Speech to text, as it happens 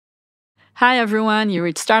Hi, everyone. You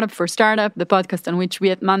reach Startup for Startup, the podcast on which we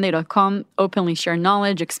at Monday.com openly share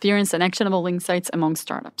knowledge, experience, and actionable insights among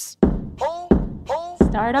startups.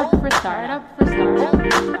 Startup for Startup for Startup.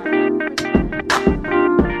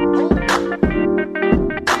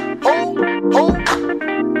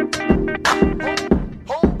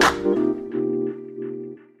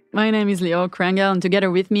 My name is Leo Krengel, and together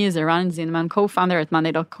with me is Eran Zinman, co-founder at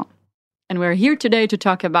Monday.com. And we're here today to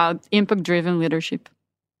talk about impact-driven leadership.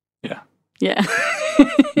 Yeah.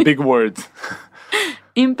 Big words.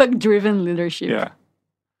 Impact-driven leadership.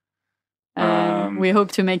 Yeah. We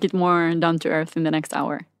hope to make it more down to earth in the next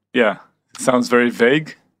hour. Yeah. It sounds very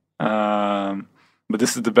vague, but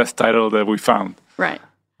this is the best title that we found. Right.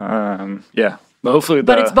 Yeah. But hopefully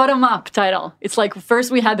But it's bottom-up title. It's like first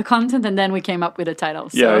we had the content and then we came up with a title.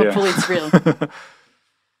 So hopefully it's real.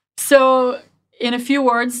 So in a few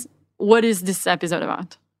words, what is this episode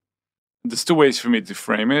about? There's two ways for me to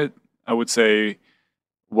frame it. I would say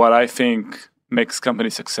what I think makes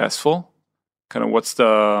companies successful, kind of what's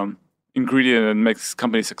the ingredient that makes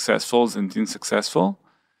companies successful and teams successful.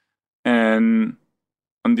 And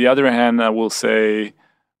on the other hand, I will say,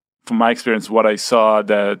 from my experience, what I saw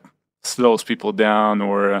that slows people down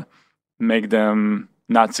or make them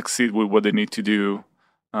not succeed with what they need to do,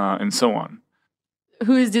 and so on.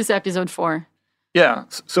 Who is this episode for? Yeah,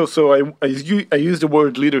 so I use the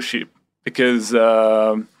word leadership because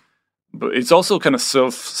but it's also kind of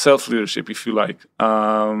self leadership, if you like.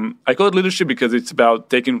 I call it leadership because it's about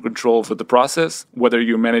taking control of the process, whether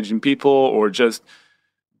you're managing people or just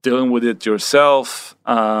dealing with it yourself.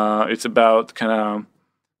 It's about kind of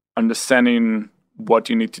understanding what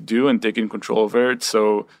you need to do and taking control over it.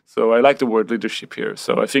 So I like the word leadership here.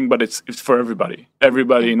 So I think, but it's for everybody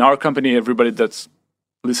in our company, everybody that's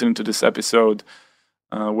listening to this episode,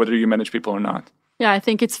 whether you manage people or not. Yeah, I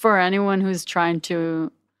think it's for anyone who's trying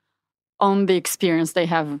to own the experience they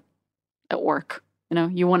have at work. You know,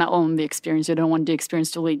 you want to own the experience. You don't want the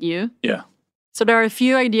experience to lead you. Yeah. So there are a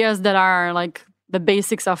few ideas that are like the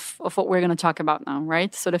basics of what we're going to talk about now,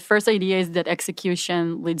 right? So the first idea is that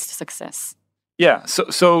execution leads to success. Yeah.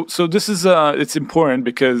 So this is it's important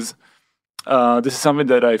because this is something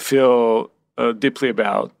that I feel deeply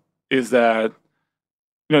about. Is that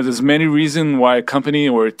there's many reasons why a company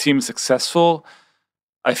or a team is successful.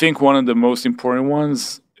 I think one of the most important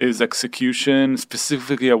ones is execution.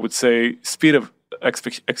 Specifically, I would say speed of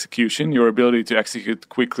execution, your ability to execute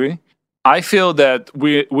quickly. I feel that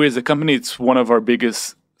we as a company, it's one of our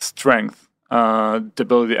biggest strengths, the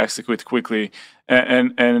ability to execute quickly.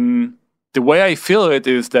 And the way I feel it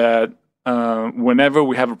is that whenever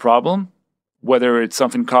we have a problem, whether it's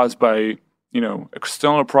something caused by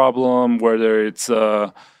external problem, whether it's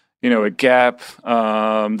a gap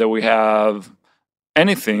that we have,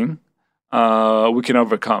 anything, we can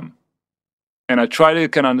overcome. And I try to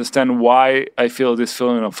kind of understand why I feel this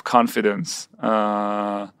feeling of confidence.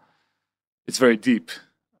 It's very deep.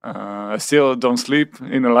 I still don't sleep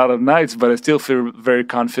in a lot of nights, but I still feel very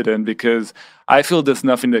confident because I feel there's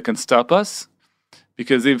nothing that can stop us.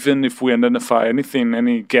 Because even if we identify anything,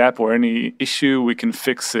 any gap or any issue, we can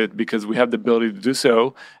fix it because we have the ability to do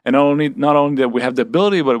so. And not only that we have the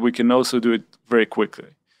ability, but we can also do it very quickly.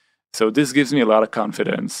 So this gives me a lot of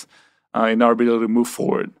confidence in our ability to move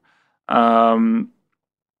forward. And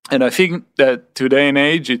I think that today and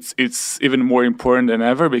age, it's even more important than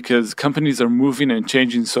ever because companies are moving and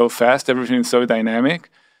changing so fast. Everything is so dynamic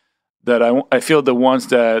that I feel the ones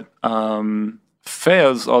that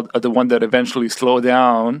fails are the ones that eventually slow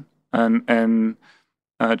down and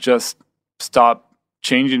just stop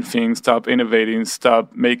changing things, stop innovating,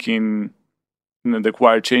 stop making the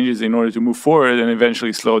required changes in order to move forward and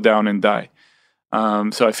eventually slow down and die.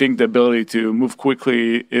 So I think the ability to move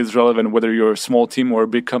quickly is relevant whether you're a small team or a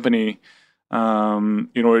big company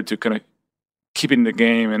in order to kind of keep in the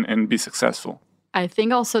game and be successful. I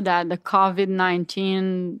think also that the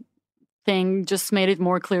COVID-19 thing just made it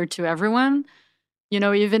more clear to everyone.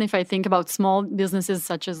 Even if I think about small businesses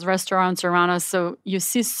such as restaurants around us, so you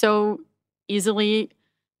see so easily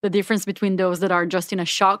the difference between those that are just in a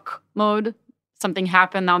shock mode. Something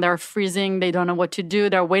happened, now they're freezing, they don't know what to do,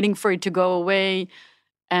 they're waiting for it to go away,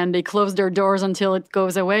 and they close their doors until it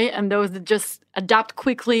goes away. And those that just adapt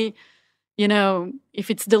quickly, if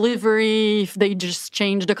it's delivery, if they just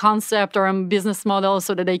change the concept or a business model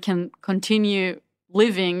so that they can continue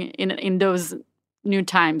living in those new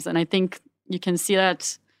times. And I think you can see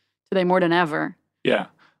that today more than ever. Yeah.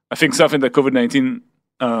 I think something that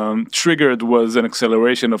COVID-19 triggered was an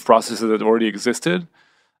acceleration of processes that already existed.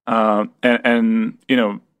 And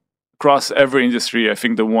across every industry, I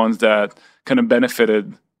think the ones that kind of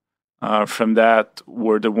benefited from that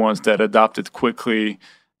were the ones that adopted quickly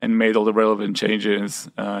and made all the relevant changes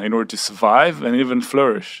in order to survive and even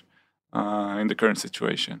flourish in the current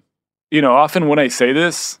situation. Often when I say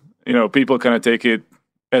this, people kind of take it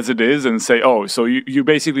as it is and say, oh, so you're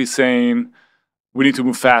basically saying we need to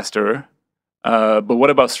move faster, but what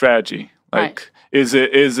about strategy? Like,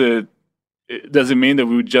 right. Does it mean that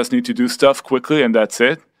we just need to do stuff quickly and that's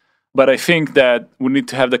it? But I think that we need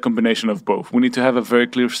to have the combination of both. We need to have a very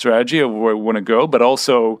clear strategy of where we want to go, but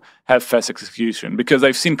also have fast execution. Because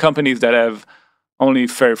I've seen companies that have only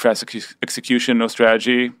very fast execution, no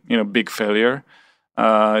strategy, big failure.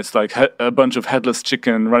 It's like a bunch of headless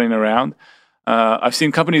chicken running around. I've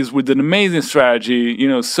seen companies with an amazing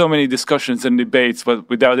strategy, so many discussions and debates, but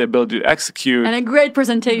without the ability to execute. And a great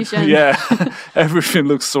presentation. Yeah, everything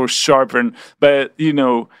looks so sharp. But,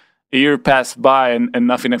 a year passed by and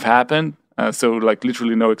nothing have happened. So like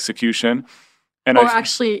literally no execution. And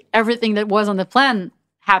actually everything that was on the plan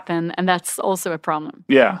happened. And that's also a problem.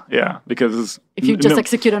 Yeah. Because if you just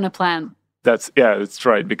execute on a plan. That's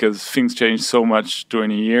right. Because things change so much during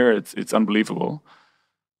a year. It's unbelievable.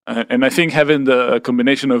 And I think having the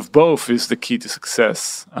combination of both is the key to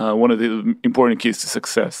success. One of the important keys to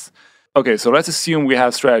success. Okay, so let's assume we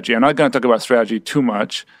have strategy. I'm not going to talk about strategy too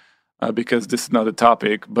much because this is not the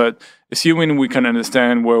topic. But assuming we can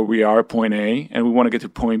understand where we are, point A, and we want to get to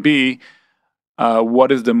point B,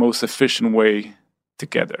 what is the most efficient way to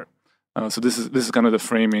get there? So this is kind of the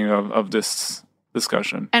framing of this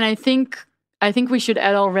discussion. And I think we should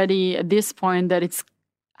add already at this point that it's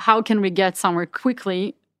how can we get somewhere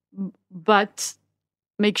quickly, but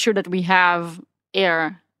make sure that we have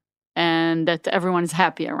air and that everyone is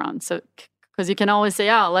happy around. So, because you can always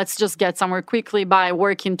say, let's just get somewhere quickly by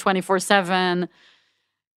working 24/7,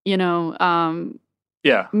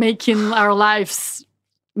 making our lives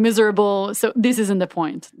miserable. So this isn't the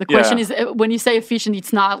point. The question is, when you say efficient,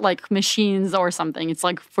 it's not like machines or something. It's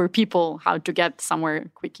like for people, how to get somewhere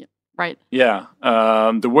quickly, right? Yeah.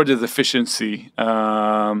 The word is efficiency.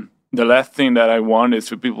 The last thing that I want is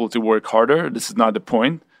for people to work harder. This is not the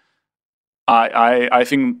point. I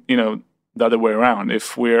think, the other way around.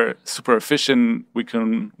 If we're super efficient, we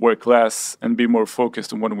can work less and be more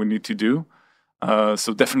focused on what we need to do.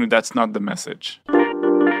 So definitely that's not the message.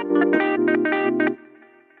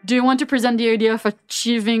 Do you want to present the idea of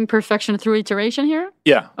achieving perfection through iteration here?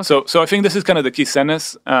 Yeah. Okay. So I think this is kind of the key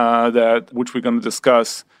sentence which we're going to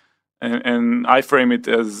discuss. And I frame it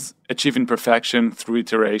as achieving perfection through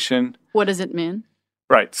iteration. What does it mean?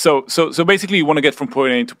 Right. So basically you want to get from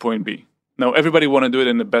point A to point B. Now, everybody want to do it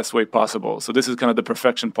in the best way possible. So this is kind of the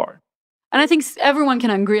perfection part. And I think everyone can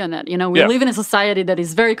agree on that. We live in a society that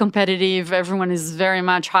is very competitive. Everyone is very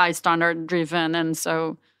much high standard driven. And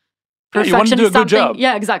so perfection you want to do is a good something. job.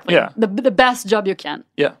 Yeah, exactly. Yeah. The best job you can.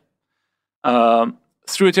 Yeah.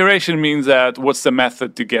 Through iteration means that what's the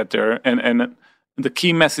method to get there? And the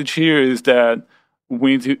key message here is that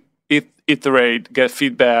we need to iterate, get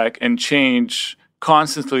feedback, and change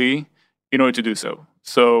constantly in order to do so.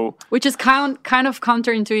 Which is kind of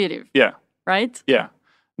counterintuitive. Yeah. Right? Yeah.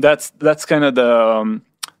 That's kind of the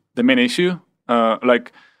main issue.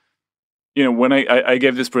 When I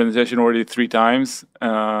gave this presentation already 3 times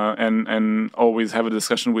and always have a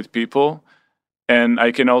discussion with people. And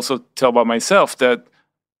I can also tell about myself that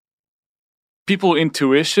people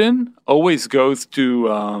intuition always goes to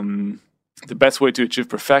the best way to achieve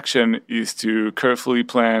perfection is to carefully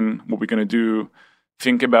plan what we're going to do,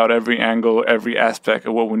 think about every angle, every aspect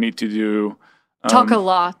of what we need to do. Talk a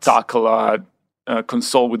lot.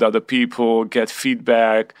 Consult with other people, get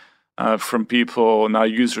feedback from people, not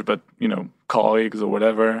users, but, colleagues or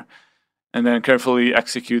whatever. And then carefully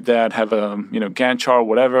execute that, have a, Gantt chart,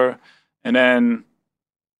 whatever, and then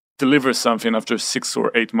deliver something after 6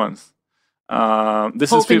 or 8 months.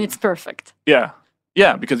 Hoping it's perfect. Yeah,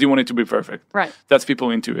 because you want it to be perfect. Right. That's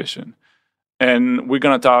people's intuition. And we're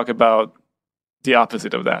going to talk about the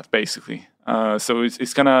opposite of that, basically. So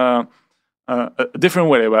it's kind of a different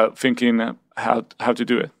way about thinking how to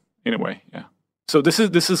do it, in a way, yeah. So this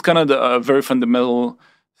is kind of a very fundamental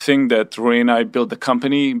thing that Roy and I built the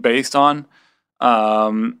company based on.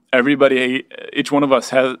 Each one of us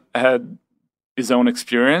had his own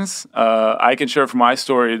experience. I can share from my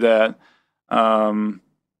story that I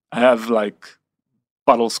have like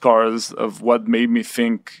battle scars of what made me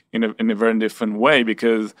think in a very different way,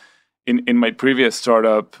 because in my previous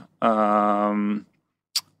startup,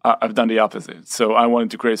 I've done the opposite. So I wanted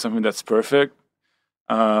to create something that's perfect.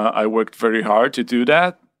 I worked very hard to do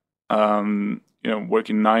that.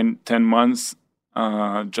 Working 9-10 months,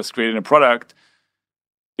 just creating a product.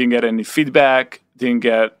 Didn't get any feedback. Didn't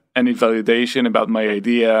get any validation about my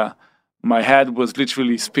idea. my head was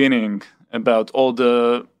literally spinning about all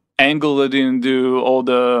the angle I didn't do, all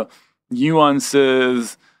the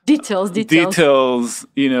nuances, Details.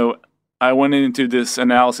 I went into this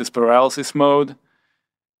analysis paralysis mode.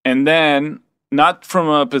 And then, not from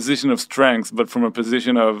a position of strength, but from a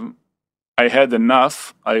position of I had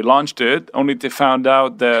enough. I launched it, only to find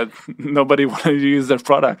out that nobody wanted to use their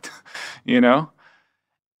product,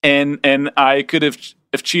 And I could have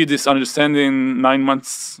achieved this understanding 9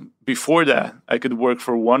 months before that. I could work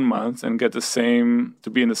for 1 month and get to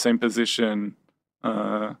be in the same position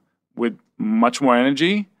with much more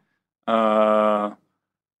energy. I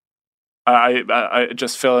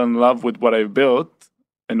just fell in love with what I built,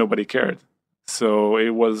 and nobody cared. So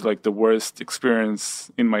it was like the worst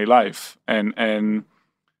experience in my life. And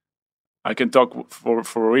I can talk for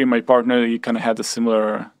Rory, my partner, he kind of had a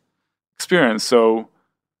similar experience. So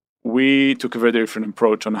we took a very different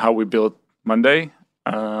approach on how we built Monday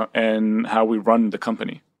and how we run the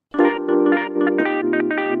company.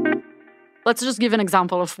 Let's just give an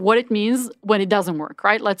example of what it means when it doesn't work,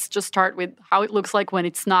 right? Let's just start with how it looks like when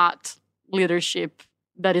it's not leadership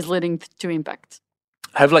that is leading to impact.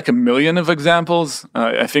 I have like a million of examples.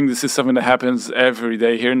 I think this is something that happens every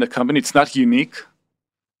day here in the company. It's not unique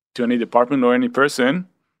to any department or any person.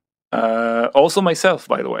 Also myself,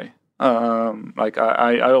 by the way.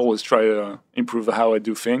 I always try to improve how I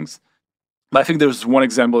do things. But I think there's one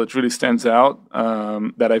example that really stands out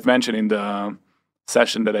that I've mentioned in the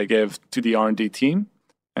session that I gave to the R&D team.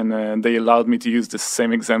 And then they allowed me to use the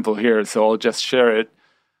same example here. So I'll just share it.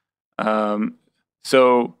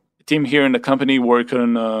 So the team here in the company worked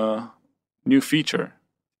on a new feature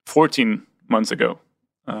 14 months ago.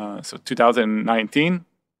 So 2019.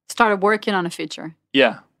 Started working on a feature.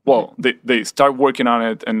 Yeah. Well, they start working on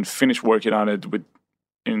it and finish working on it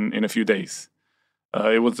in a few days.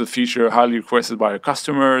 It was a feature highly requested by our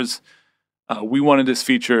customers. We wanted this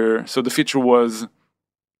feature. So the feature was,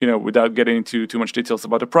 without getting into too much details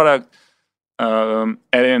about the product,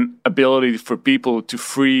 an ability for people to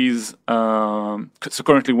freeze. So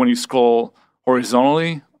currently when you scroll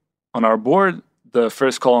horizontally on our board, the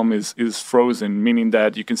first column is frozen, meaning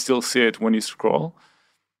that you can still see it when you scroll.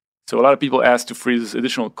 So a lot of people asked to freeze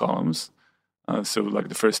additional columns. So like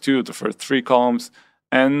the first 2, the first 3 columns.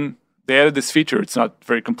 And they added this feature. It's not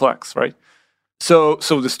very complex, right? So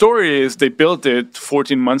the story is they built it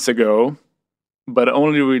 14 months ago, but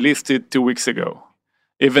only released it 2 weeks ago,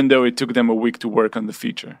 even though it took them a week to work on the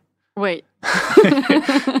feature. Wait.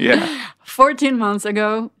 Yeah. 14 months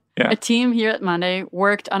ago, a team here at Monday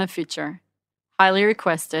worked on a feature, highly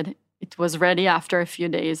requested. It was ready after a few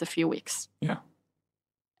days, a few weeks. Yeah.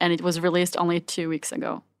 And it was released only 2 weeks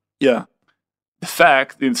ago. Yeah.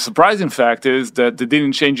 The surprising fact is that they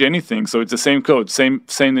didn't change anything. So it's the same code, same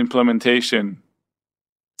implementation.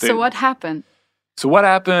 So what happened? So what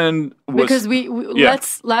happened was... Because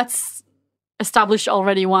let's establish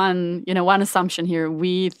already one assumption here.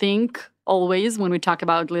 We think always when we talk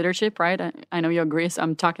about leadership, right? I know you agree, so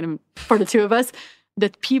I'm talking for the two of us,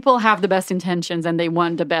 that people have the best intentions and they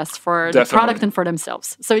want the best for the product and for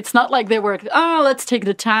themselves. So it's not like they were, let's take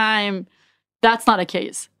the time. That's not a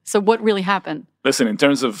case. So what really happened? Listen, in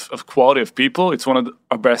terms of quality of people, it's one of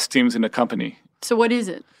our best teams in the company. So what is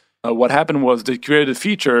it? What happened was they created a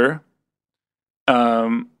feature.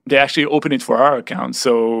 They actually opened it for our account.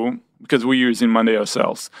 So because we're using Monday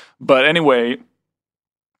ourselves. But anyway,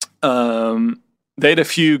 they had a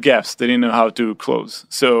few gaps they didn't know how to close.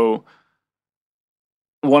 So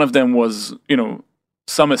one of them was,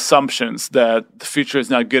 some assumptions that the feature is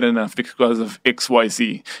not good enough because of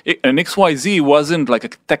XYZ. And XYZ wasn't like a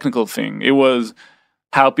technical thing. It was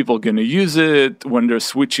how people are going to use it, when they're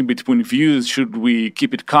switching between views, should we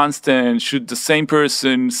keep it constant? Should the same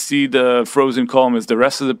person see the frozen column as the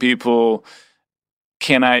rest of the people?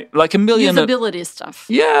 Can I, like a million... Usability stuff.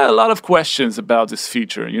 Yeah, a lot of questions about this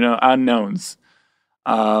feature, unknowns.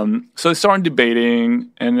 So they started debating,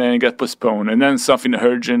 and then it got postponed. And then something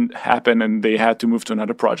urgent happened, and they had to move to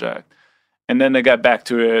another project. And then they got back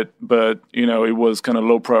to it, but, it was kind of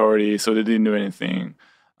low priority, so they didn't do anything.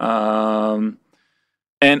 And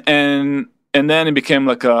then it became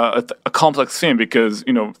like a complex thing because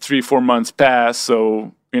 3-4 months passed.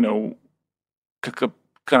 So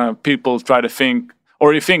kind of people try to think,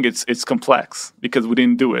 or you think it's complex because we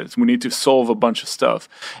didn't do it. We need to solve a bunch of stuff,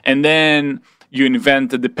 and then you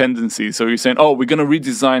invent the dependency. So you're saying, we're gonna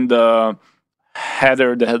redesign the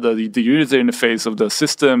header, the user interface of the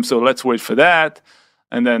system. So let's wait for that,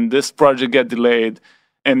 and then this project get delayed.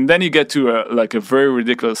 And then you get to a very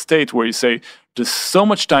ridiculous state where you say, there's so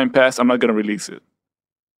much time passed, I'm not going to release it.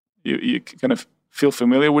 You kind of feel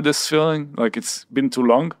familiar with this feeling? Like it's been too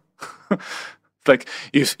long? It's like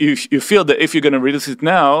you feel that if you're going to release it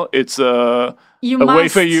now, it's a way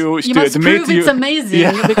for you to must admit prove it's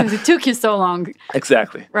amazing because it took you so long.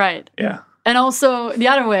 Exactly. Right. Yeah. And also the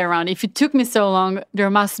other way around, if it took me so long, there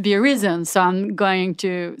must be a reason. So I'm going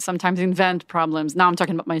to sometimes invent problems. Now I'm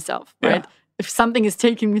talking about myself, right? Yeah. If something is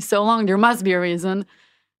taking me so long, there must be a reason.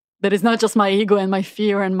 That is not just my ego and my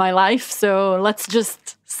fear and my life. So let's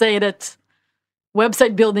just say that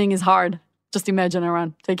website building is hard. Just imagine,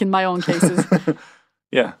 Aran, taking my own cases.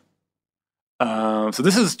 Yeah. So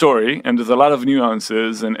this is a story, and there's a lot of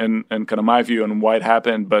nuances and kind of my view on why it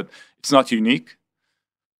happened, but it's not unique.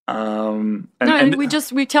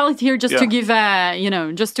 We tell it here just to give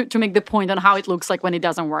just to make the point on how it looks like when it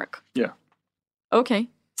doesn't work. Yeah. Okay.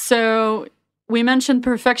 So we mentioned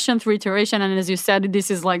perfection through iteration, and as you said,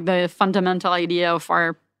 this is like the fundamental idea of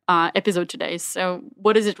our episode today. So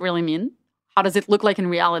what does it really mean? How does it look like in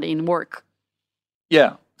reality, in work?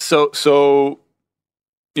 Yeah. So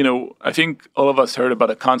I think all of us heard about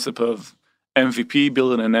the concept of MVP,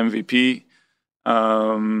 building an MVP.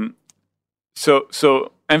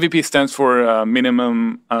 So MVP stands for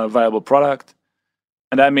minimum viable product.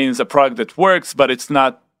 And that means a product that works, but it's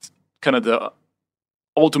not kind of the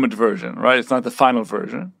ultimate version, right? It's not the final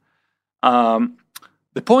version.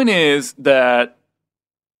 The point is that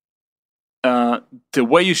the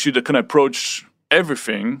way you should kind of approach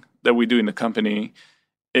everything that we do in the company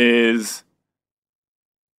is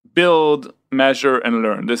build, measure, and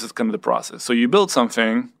learn. This is kind of the process. So you build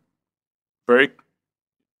something very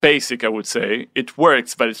basic, I would say. It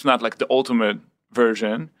works, but it's not like the ultimate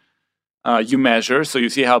version. You measure, so you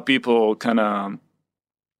see how people kind of,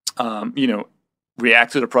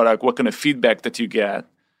 react to the product, what kind of feedback that you get.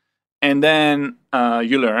 And then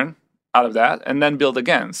you learn out of that and then build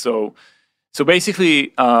again. So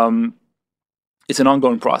basically, it's an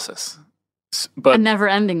ongoing process. But a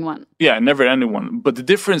never-ending one. Yeah, a never-ending one. But the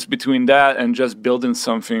difference between that and just building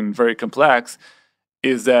something very complex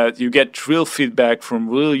is that you get real feedback from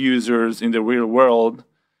real users in the real world.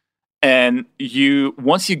 And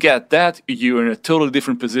once you get that, you're in a totally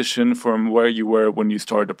different position from where you were when you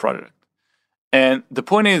started the project. And the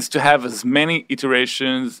point is to have as many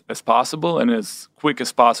iterations as possible and as quick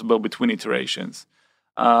as possible between iterations.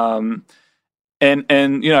 And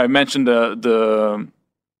I mentioned the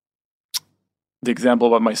example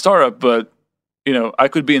about my startup, but I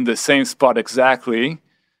could be in the same spot exactly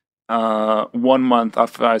 1 month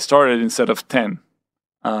after I started instead of 10.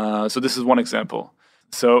 So this is one example.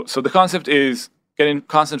 So the concept is getting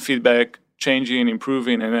constant feedback, changing,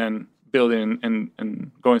 improving, and then building and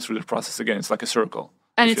going through the process again. It's like a circle.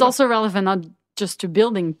 And it's also relevant not just to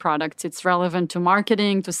building products. It's relevant to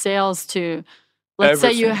marketing, to sales, to... Let's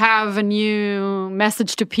say you have a new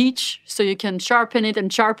message to pitch, so you can sharpen it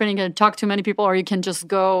and talk to many people, or you can just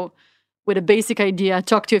go with a basic idea,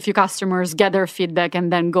 talk to a few customers, gather feedback,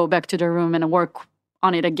 and then go back to the room and work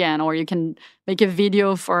on it again. Or you can make a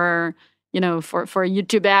video for a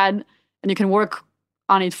YouTube ad, and you can work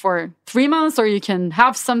on it for 3 months, or you can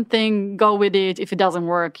have something, go with it. If it doesn't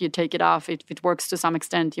work, you take it off. If it works to some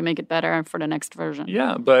extent, you make it better for the next version.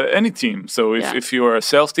 Yeah, but any team. So if you're a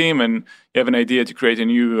sales team and you have an idea to create a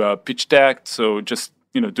new pitch deck, so just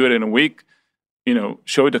do it in a week,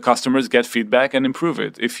 show it to customers, get feedback, and improve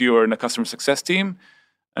it. If you're in a customer success team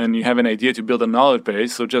and you have an idea to build a knowledge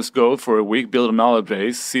base, so just go for a week, build a knowledge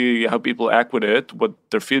base, see how people act with it, what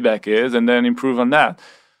their feedback is, and then improve on that.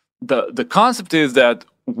 The concept is that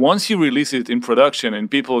once you release it in production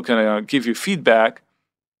and people can give you feedback,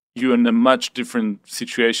 you're in a much different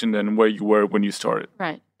situation than where you were when you started.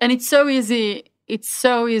 Right. And it's so easy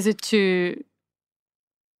to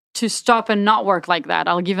stop and not work like that.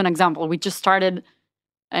 I'll give an example. We just started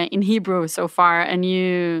in Hebrew so far a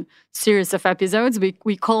new series of episodes.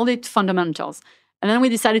 We called it Fundamentals. And then we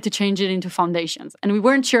decided to change it into Foundations. And we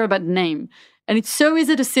weren't sure about the name. And it's so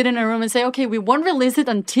easy to sit in a room and say, okay, we won't release it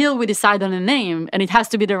until we decide on a name, and it has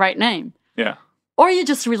to be the right name. Yeah. Or you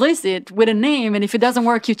just release it with a name, and if it doesn't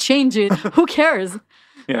work, you change it. Who cares?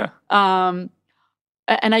 Yeah. And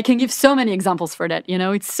I can give so many examples for that.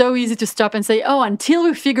 It's so easy to stop and say, oh, until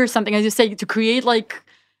we figure something, as you say, to create like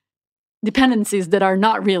dependencies that are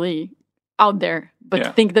not really out there,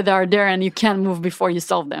 but think that they are there and you can't move before you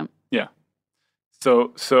solve them. Yeah.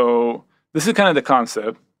 So this is kind of the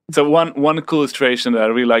concept. So one cool illustration that I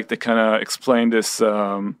really like to kind of explain this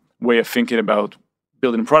way of thinking about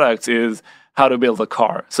building products is how to build a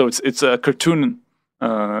car. So it's a cartoonish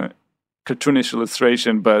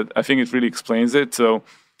illustration, but I think it really explains it. So,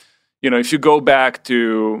 if you go back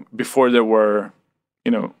to before there were,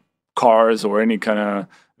 cars or any kind of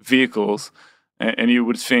vehicles, and you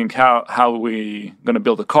would think, how are we going to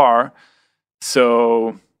build a car?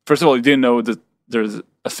 So first of all, you didn't know that there's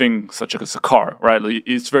a thing such as a car, right? Like,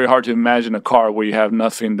 it's very hard to imagine a car where you have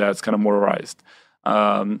nothing that's kind of motorized.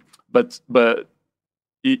 But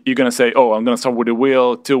you're going to say, oh, I'm going to start with a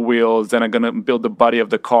wheel, 2 wheels, then I'm going to build the body of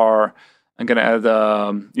the car. I'm going to add,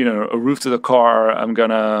 a roof to the car. I'm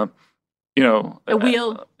going to, a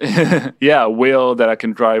wheel. Yeah, a wheel that I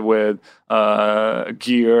can drive with,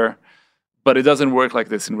 gear. But it doesn't work like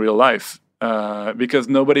this in real life, because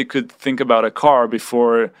nobody could think about a car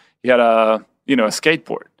before you had a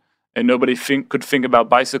skateboard. And nobody could think about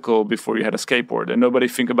bicycle before you had a skateboard. And nobody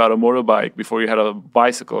think about a motorbike before you had a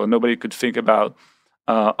bicycle. And nobody could think about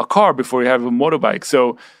a car before you have a motorbike.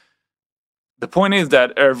 So the point is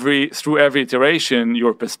that through every iteration,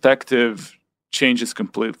 your perspective changes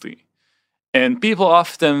completely. And people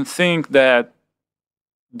often think that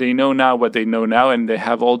they know now what they know now, and they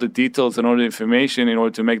have all the details and all the information in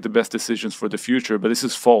order to make the best decisions for the future. But this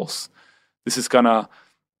is false. This is kind of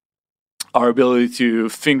our ability to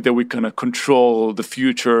think that we kind of control the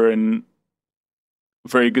future and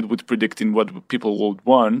very good with predicting what people will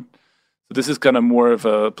want. So this is kind of more of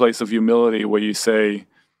a place of humility where you say,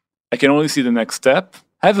 I can only see the next step.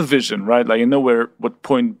 I have a vision, right? Like I know what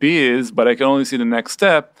point B is, but I can only see the next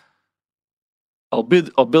step. I'll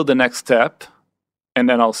build the next step, and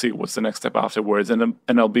then I'll see what's the next step afterwards, and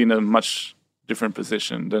I'll be in a much different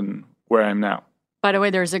position than where I am now. By the way,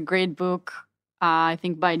 there's a great book, I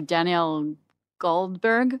think by Daniel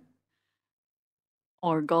Goldberg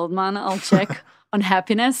or Goldman, I'll check, on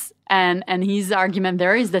happiness. And his argument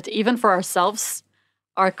there is that even for ourselves,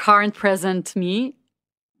 our current present me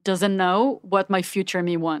doesn't know what my future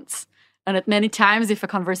me wants. And that many times, if a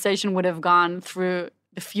conversation would have gone through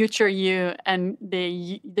the future you and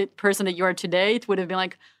the person that you are today, it would have been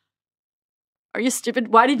like, are you stupid?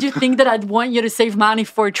 Why did you think that I'd want you to save money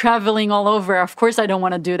for traveling all over? Of course I don't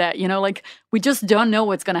want to do that. Like we just don't know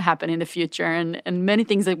what's going to happen in the future, and many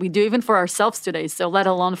things that we do even for ourselves today. So let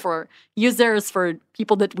alone for users, for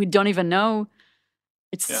people that we don't even know.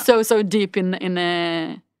 It's so deep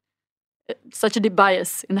in such a deep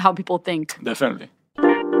bias in how people think. Definitely.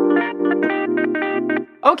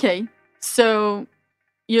 Okay. So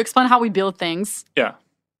you explain how we build things. Yeah.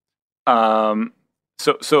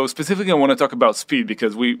 So specifically, I want to talk about speed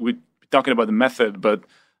because we're talking about the method, but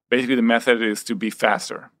basically the method is to be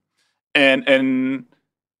faster. And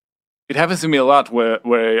it happens to me a lot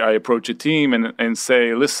where I approach a team and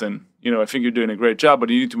say, listen, I think you're doing a great job, but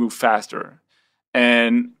you need to move faster.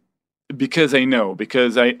 And because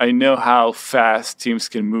I know how fast teams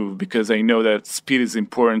can move, because I know that speed is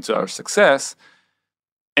important to our success.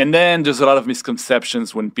 And then there's a lot of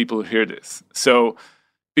misconceptions when people hear this. So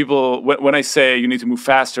people, when I say you need to move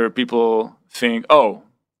faster, people think, oh,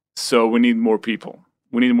 so we need more people.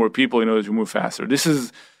 We need more people in order to move faster. This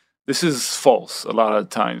is false a lot of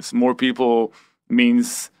times. More people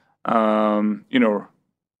means, more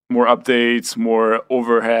updates, more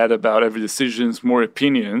overhead about every decisions, more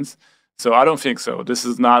opinions. So I don't think so. This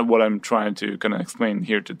is not what I'm trying to kind of explain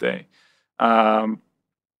here today.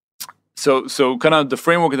 So kind of the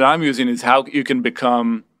framework that I'm using is how you can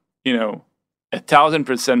become,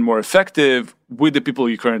 1,000% more effective with the people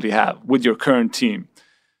you currently have, with your current team.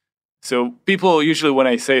 So people usually, when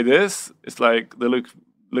I say this, it's like they look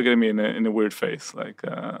at me in a weird face, like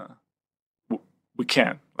we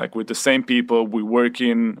can't. Like with the same people, we're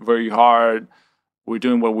working very hard, we're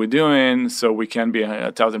doing what we're doing, so we can be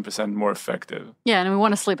 1,000% more effective. Yeah, and we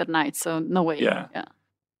want to sleep at night, so no way. Yeah.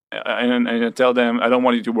 And I tell them, I don't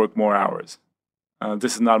want you to work more hours.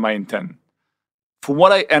 This is not my intent. From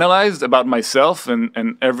what I analyzed about myself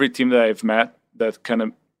and every team that I've met, that kind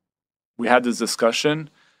of we had this discussion,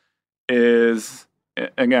 is,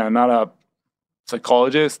 again, I'm not a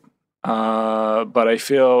psychologist, but I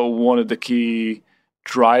feel one of the key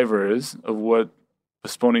drivers of what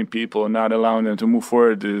postponing people and not allowing them to move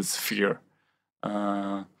forward is fear.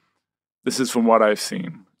 This is from what I've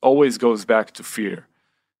seen. Always goes back to fear.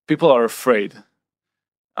 People are afraid.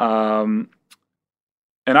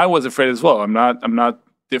 And I was afraid as well. I'm not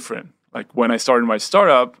different. Like when I started my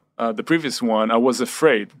startup, the previous one, I was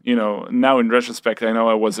afraid. Now in retrospect, I know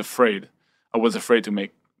I was afraid. I was afraid to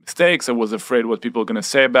make mistakes. I was afraid what people are going to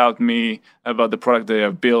say about me, about the product that I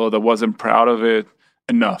have built. I wasn't proud of it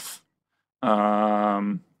enough.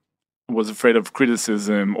 I was afraid of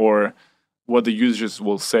criticism or what the users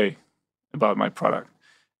will say about my product.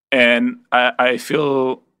 And I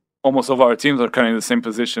feel almost all of our teams are kind of in the same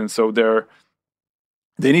position. So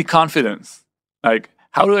they need confidence. Like,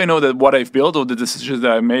 how do I know that what I've built or the decisions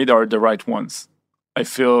that I made are the right ones? I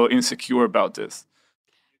feel insecure about this.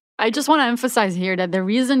 I just want to emphasize here that the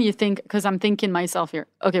reason you think, because I'm thinking myself here,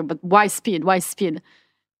 okay, but why speed? Why speed?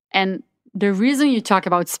 And the reason you talk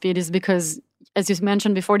about speed is because, as you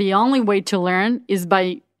mentioned before, the only way to learn is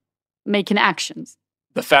by making actions.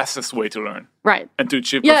 The fastest way to learn. Right. And to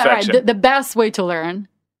achieve Yeah, perfection. right. The best way to learn.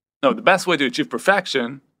 No, the best way to achieve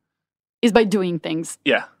perfection is by doing things.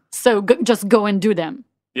 Yeah. So just go and do them.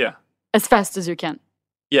 Yeah. As fast as you can.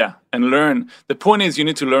 Yeah, and learn. The point is you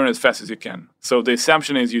need to learn as fast as you can. So the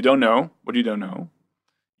assumption is you don't know what you don't know.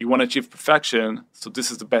 You want to achieve perfection, so this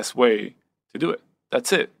is the best way to do it.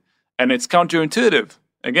 That's it. And it's counterintuitive,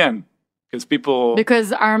 again, because people...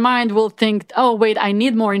 Because our mind will think, oh, wait, I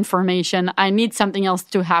need more information. I need something else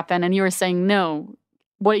to happen. And you're saying, no,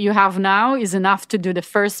 what you have now is enough to do the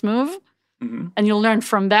first move. Mm-hmm. And you'll learn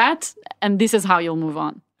from that. And this is how you'll move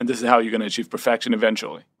on. And this is how you're going to achieve perfection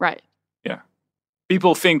eventually. Right. Yeah.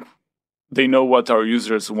 People think they know what our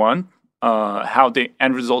users want, how the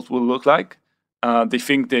end result will look like. They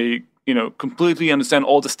think they, completely understand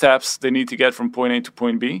all the steps they need to get from point A to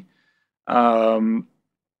point B. And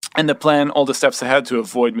they plan all the steps ahead to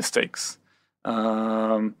avoid mistakes.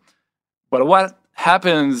 But what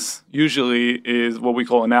happens usually is what we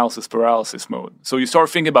call analysis paralysis mode. So you start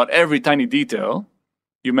thinking about every tiny detail.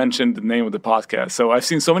 You mentioned the name of the podcast. So I've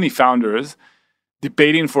seen so many founders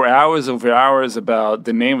debating for hours over hours about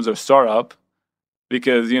the name of their startup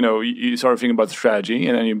because, you start thinking about the strategy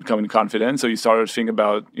and then you become confident. So you start thinking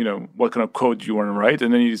about, what kind of code you want to write.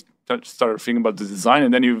 And then you start thinking about the design.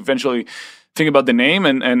 And then you eventually think about the name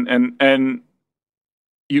and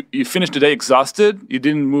you finish the day exhausted. You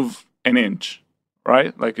didn't move an inch,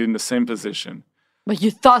 right? Like in the same position. But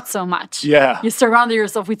you thought so much. Yeah. You surrounded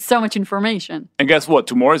yourself with so much information. And guess what?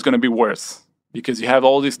 Tomorrow is going to be worse. Because you have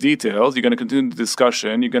all these details, you're going to continue the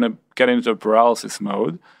discussion, you're going to get into a paralysis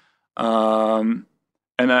mode. And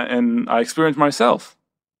I experienced myself.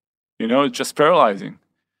 It's just paralyzing.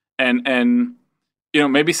 And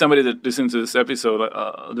maybe somebody that listens to this episode,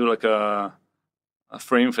 I'll do like a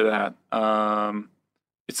frame for that.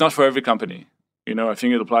 It's not for every company. I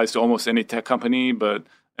think it applies to almost any tech company,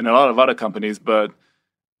 and a lot of other companies, but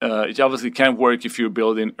it obviously can't work if you're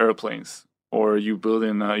building airplanes. Or you're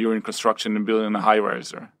in construction and building a high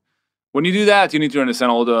riser. When you do that, you need to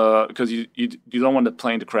understand because you don't want the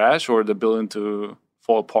plane to crash or the building to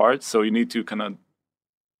fall apart. So you need to kind of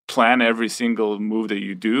plan every single move that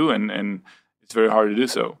you do, and it's very hard to do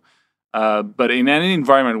so. But in any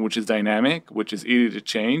environment which is dynamic, which is easy to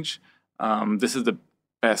change, this is the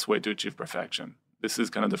best way to achieve perfection. This is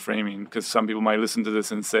kind of the framing, because some people might listen to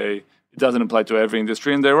this and say it doesn't apply to every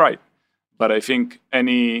industry, and they're right. But I think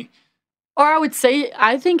Or I would say,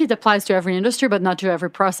 I think it applies to every industry, but not to every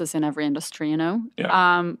process in every industry,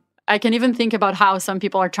 Yeah. I can even think about how some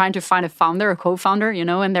people are trying to find a founder, a co-founder,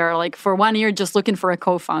 and they're like for 1 year just looking for a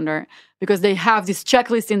co-founder because they have this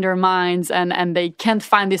checklist in their minds and they can't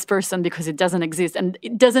find this person because it doesn't exist. And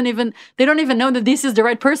they don't even know that this is the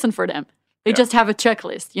right person for them. They just have a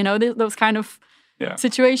checklist, those kind of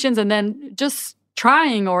situations. And then just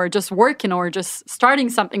trying or just working or just starting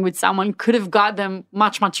something with someone could have got them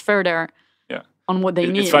much, much further. On what they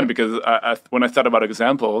need. It's funny because when I thought about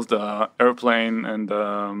examples, the airplane and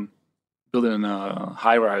building a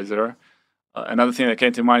high riser, another thing that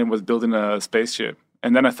came to mind was building a spaceship.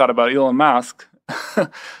 And then I thought about Elon Musk,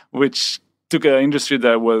 which took an industry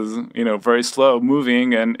that was very slow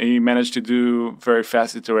moving, and he managed to do very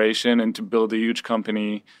fast iteration and to build a huge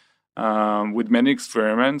company with many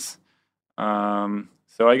experiments.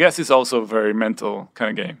 So I guess it's also a very mental kind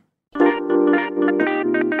of game.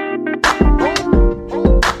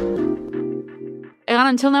 And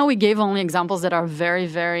until now, we gave only examples that are very,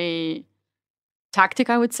 very tactic,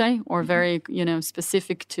 I would say, or very,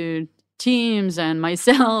 specific to teams and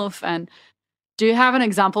myself. And do you have an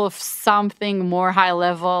example of something more high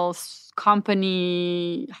level,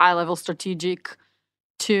 company, high level strategic,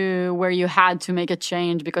 to where you had to make a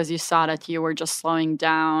change because you saw that you were just slowing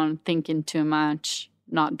down, thinking too much,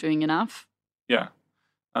 not doing enough? Yeah.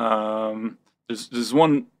 There's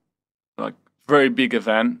one very big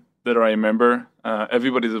event that I remember.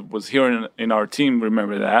 Everybody that was here in our team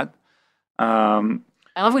remember that. I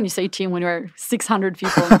love when you say team when you're 600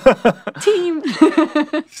 people. Team.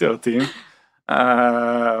 So team.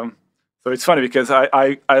 So it's funny because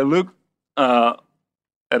I look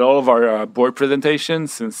at all of our board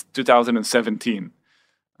presentations since 2017.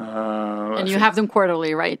 And you have them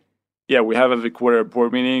quarterly, right? Yeah, we have every quarter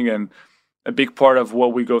board meeting, and a big part of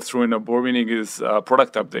what we go through in a board meeting is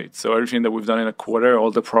product updates. So everything that we've done in a quarter, all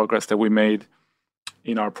the progress that we made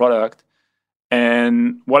in our product.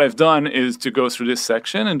 And what I've done is to go through this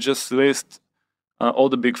section and just list all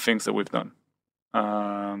the big things that we've done.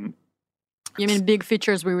 You mean big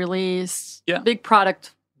features we release? Yeah. Big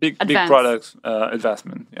product. Big advance. product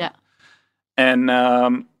advancement. Yeah. And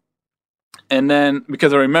then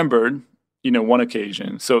because I remembered, one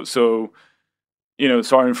occasion. So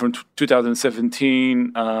starting from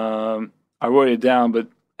 2017, I wrote it down. But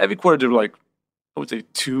every quarter there were like, I would say,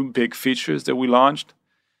 2 big features that we launched,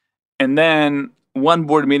 and then one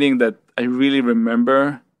board meeting that I really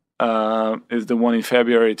remember is the one in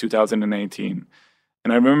February 2018.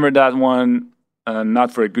 And I remember that one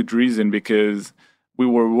not for a good reason, because we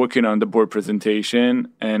were working on the board presentation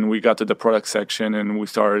and we got to the product section and we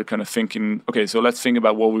started kind of thinking, okay, so let's think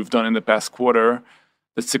about what we've done in the past quarter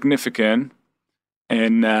that's significant.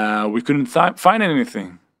 And we couldn't find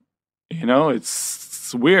anything.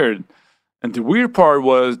 It's weird. And the weird part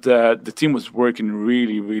was that the team was working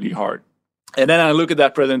really, really hard. And then I look at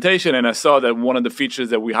that presentation and I saw that one of the features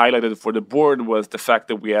that we highlighted for the board was the fact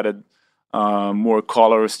that we added more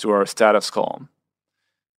colors to our status column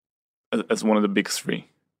as one of the big 3.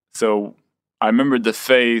 So I remember the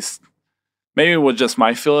face, maybe it was just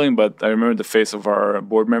my feeling, but I remember the face of our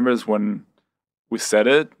board members when we said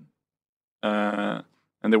it. And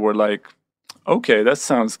they were like, okay, that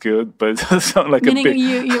sounds good, but it doesn't sound like Meaning a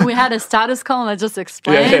big... we had a status column, let's just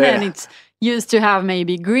explain, and it's used to have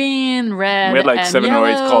maybe green, red, we had like and 7 yellow, or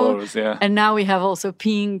 8 colors, and now we have also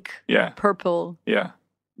pink, purple. Yeah.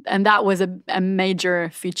 And that was a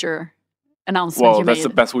major feature announcement you made. Well, that's the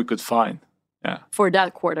best we could find. Yeah. For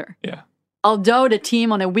that quarter. Yeah. Although the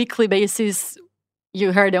team on a weekly basis,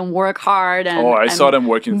 you heard them work hard. I saw them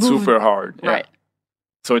working super hard. Yeah. Right.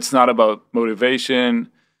 So it's not about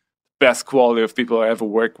motivation, best quality of people I ever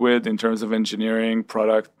worked with in terms of engineering,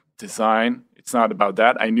 product design. It's not about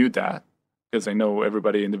that. I knew that because I know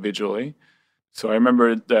everybody individually. So I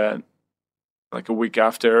remember that like a week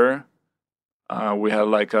after, we had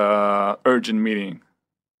like a urgent meeting,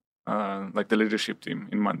 like the leadership team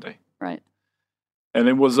in Monday. Right. And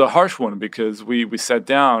it was a harsh one because we sat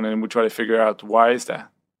down and we tried to figure out why is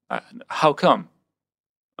that? How come?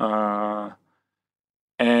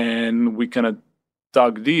 And we kind of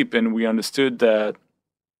dug deep and we understood that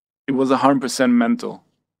it was 100% mental.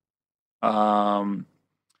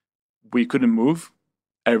 We couldn't move.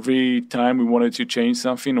 Every time we wanted to change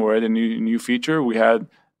something or add a new feature, we had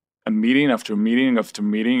a meeting after meeting after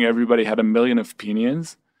meeting. Everybody had a million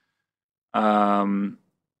opinions. You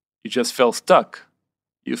just felt stuck.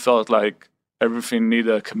 You felt like everything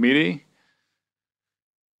needed a committee.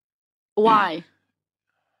 Why?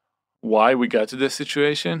 Why we got to this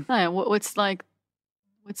situation? What's the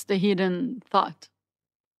hidden thought?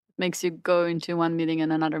 Makes you go into one meeting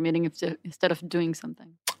and another meeting instead of doing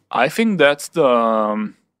something? I think that's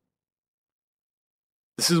this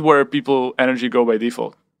is where people energy go by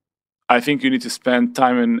default. I think you need to spend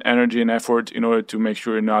time and energy and effort in order to make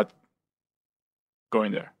sure you're not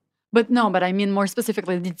going there. But I mean more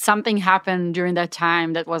specifically, did something happen during that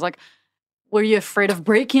time that was like, were you afraid of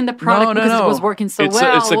breaking the product because it was working so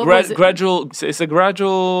well? It's a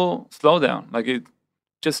gradual slowdown. Like it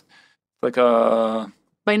just like a...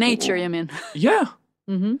 By nature, you mean? Yeah.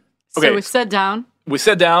 Mm-hmm. Okay. So we sat down. We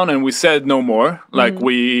sat down and we said no more. Like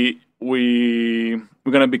we're going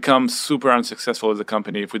to become super unsuccessful as a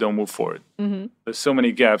company if we don't move forward. Mm-hmm. There's so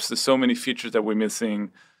many gaps. There's so many features that we're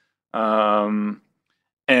missing. And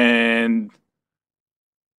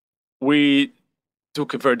we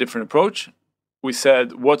took a very different approach. We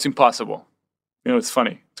said, what's impossible? It's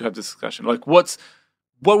funny to have this discussion. Like what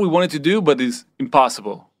we wanted to do, but is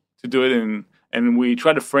impossible to do it in. And we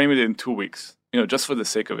try to frame it in 2 weeks, just for the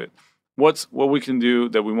sake of it. What we can do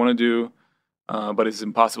that we want to do, but it's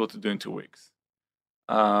impossible to do in 2 weeks.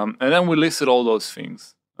 And then we listed all those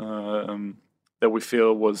things that we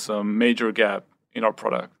feel was a major gap in our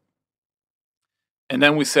product. And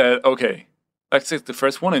then we said, okay, let's take the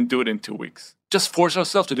first one and do it in 2 weeks. Just force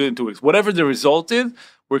ourselves to do it in 2 weeks. Whatever the result is,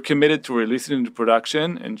 we're committed to release it into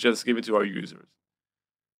production and just give it to our users.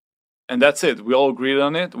 And that's it. We all agreed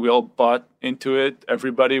on it. We all bought into it.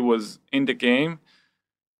 Everybody was in the game.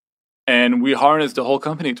 And we harnessed the whole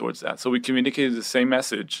company towards that. So we communicated the same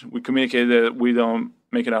message. We communicated that we don't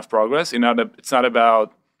make enough progress. It's not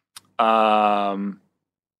about how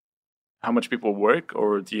much people work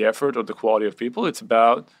or the effort or the quality of people. It's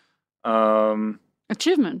about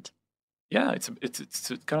achievement. Yeah, it's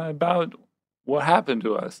kind of about what happened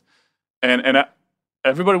to us, and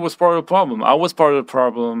everybody was part of the problem. I was part of the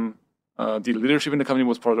problem. The leadership in the company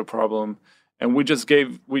was part of the problem, and we just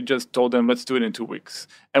told them, let's do it in 2 weeks.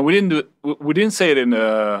 And we didn't say it in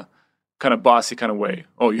a kind of bossy kind of way.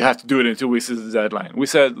 Oh, you have to do it in 2 weeks. This is the deadline. We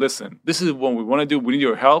said, listen, this is what we want to do. We need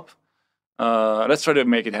your help. Let's try to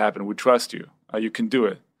make it happen. We trust you. You can do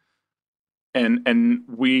it. And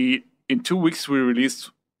we, in 2 weeks, we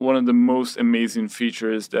released one of the most amazing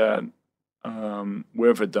features that we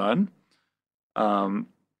ever done,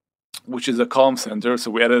 which is a column center.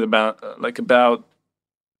 So we added about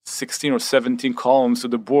 16 or 17 columns to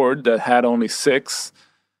the board that had only 6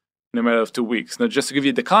 in a matter of 2 weeks. Now, just to give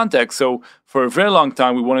you the context, so for a very long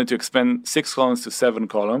time, we wanted to expand 6 columns to 7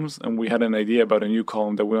 columns, and we had an idea about a new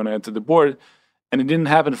column that we want to add to the board, and it didn't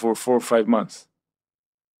happen for 4 or 5 months.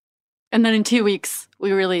 And then in 2 weeks,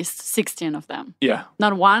 we released 16 of them. Yeah.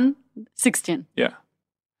 Not 1, 16. Yeah.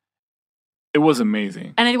 It was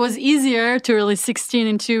amazing. And it was easier to release 16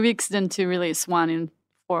 in 2 weeks than to release 1 in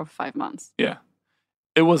 4 or 5 months. Yeah.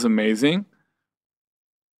 It was amazing.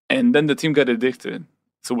 And then the team got addicted.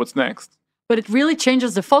 So what's next? But it really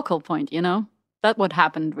changes the focal point, you know? That's what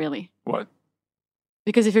happened, really. What?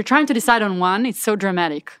 Because if you're trying to decide on one, it's so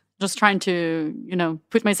dramatic. Just trying to,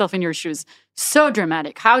 put myself in your shoes. So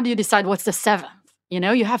dramatic. How do you decide what's the 7th?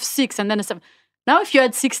 You have 6 and then a 7th. Now, if you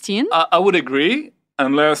had 16... I would agree,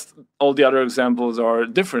 unless all the other examples are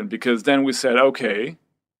different. Because then we said,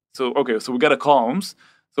 so we got a columns.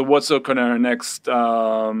 So what's kind of our next,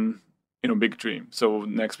 big dream? So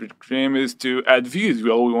next big dream is to add views.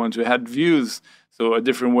 We always want to add views. So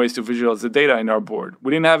different ways to visualize the data in our board.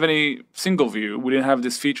 We didn't have any single view. We didn't have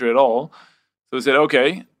this feature at all. So we said,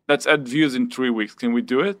 let's add views in 3 weeks. Can we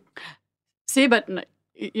do it? See, but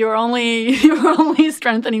you're only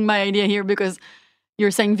strengthening my idea here because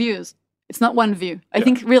you're saying views. It's not one view. I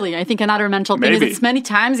think another mental thing is it's many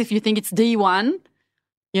times if you think it's day one,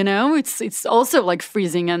 it's also like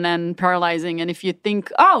freezing and then paralyzing. And if you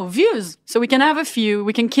think, views, so we can have a few,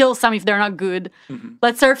 we can kill some if they're not good. Mm-hmm.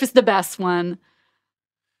 Let's surface the best one.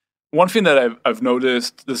 One thing that I've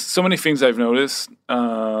noticed, there's so many things I've noticed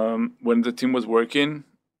when the team was working.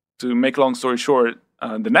 To make long story short,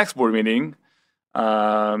 the next board meeting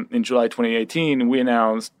in July 2018, we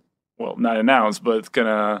announced, not announced, but kind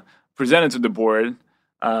of presented to the board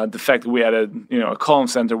the fact that we added, a column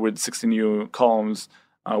center with 60 new columns.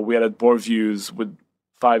 We added board views with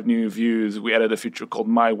 5 new views. We added a feature called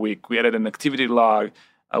My Week. We added an activity log.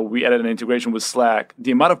 We added an integration with Slack.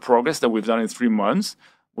 The amount of progress that we've done in 3 months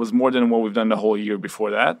was more than what we've done the whole year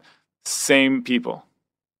before that. Same people.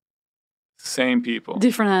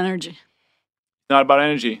 Different energy. Not about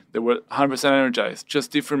energy. They were 100% energized. Just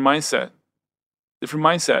different mindset.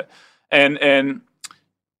 And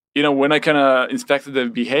when I kind of inspected the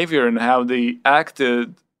behavior and how they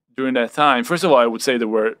acted during that time, first of all, I would say they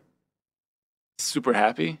were super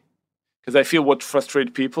happy. Because I feel what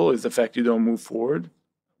frustrates people is the fact you don't move forward.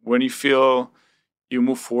 When you feel you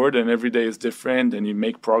move forward and every day is different and you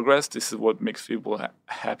make progress, this is what makes people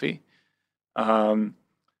happy.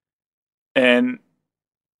 And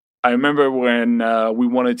I remember when we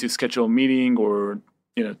wanted to schedule a meeting or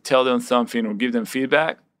tell them something or give them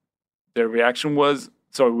feedback, their reaction was,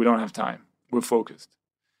 sorry, we don't have time. We're focused.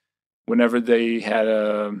 Whenever they had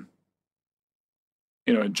a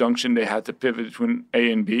junction, they had to pivot between A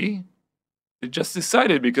and B, they just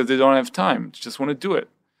decided because they don't have time. They just want to do it.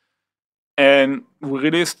 And we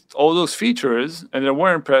released all those features, and they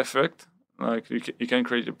weren't perfect. Like, you can't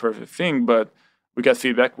create a perfect thing, but we got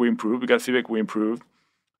feedback, we improved.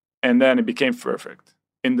 And then it became perfect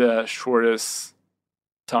in the shortest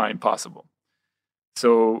time possible.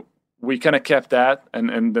 So we kind of kept that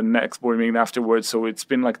and the next board meeting afterwards. So it's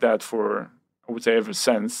been like that for, I would say, ever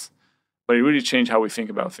since. But it really changed how we think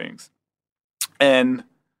about things. And,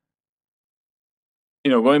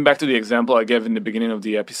 going back to the example I gave in the beginning of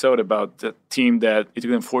the episode about the team that it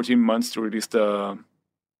took them 14 months to release the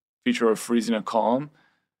feature of freezing a column.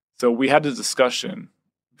 So we had this discussion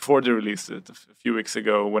before they released it a few weeks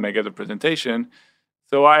ago when I gave the presentation.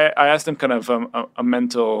 So I asked them kind of a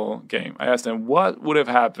mental game. I asked them, what would have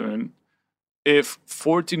happened if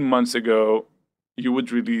 14 months ago you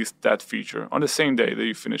would release that feature on the same day that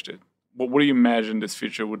you finished it? What do you imagine this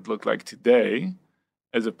feature would look like today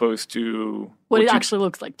as opposed to... what it actually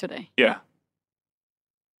looks like today. Yeah.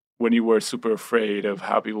 When you were super afraid of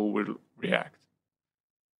how people would react.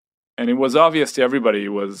 And it was obvious to everybody it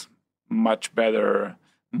was much better,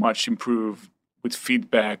 much improved with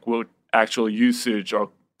feedback, with actual usage. Our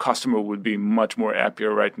customer would be much more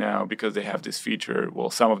happier right now because they have this feature. Well,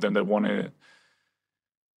 some of them that wanted it.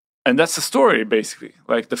 And that's the story, basically.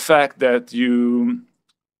 Like the fact that you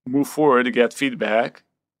move forward to get feedback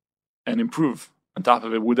and improve on top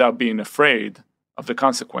of it without being afraid of the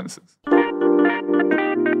consequences.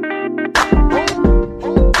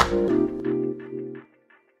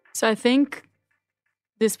 So I think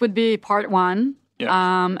this would be part 1.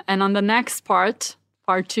 Yeah. And on the next part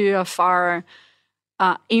 2 of our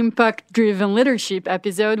impact-driven leadership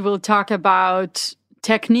episode, we'll talk about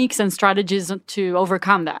techniques and strategies to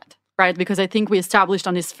overcome that, right? Because I think we established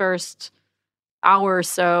on this first hour or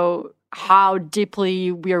so how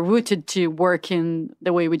deeply we are rooted to work in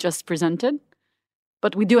the way we just presented.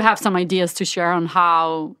 But we do have some ideas to share on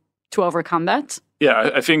how to overcome that.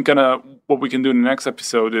 Yeah, I think kind of what we can do in the next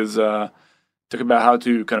episode is talk about how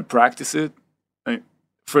to kind of practice it.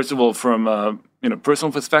 First of all, from a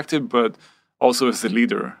personal perspective, but also as a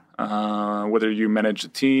leader, whether you manage a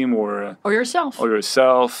team or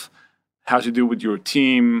yourself, how to do with your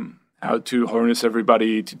team, how to harness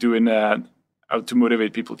everybody to doing that, how to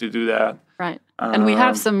motivate people to do that. Right. And we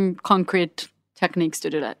have some concrete techniques to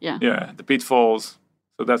do that. Yeah. Yeah. The pitfalls.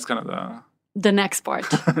 So that's kind of the next part.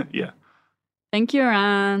 Yeah. Thank you,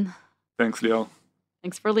 Ran. Thanks, Leo.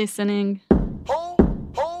 Thanks for listening.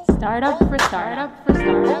 Startup for startup for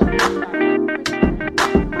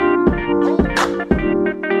startup.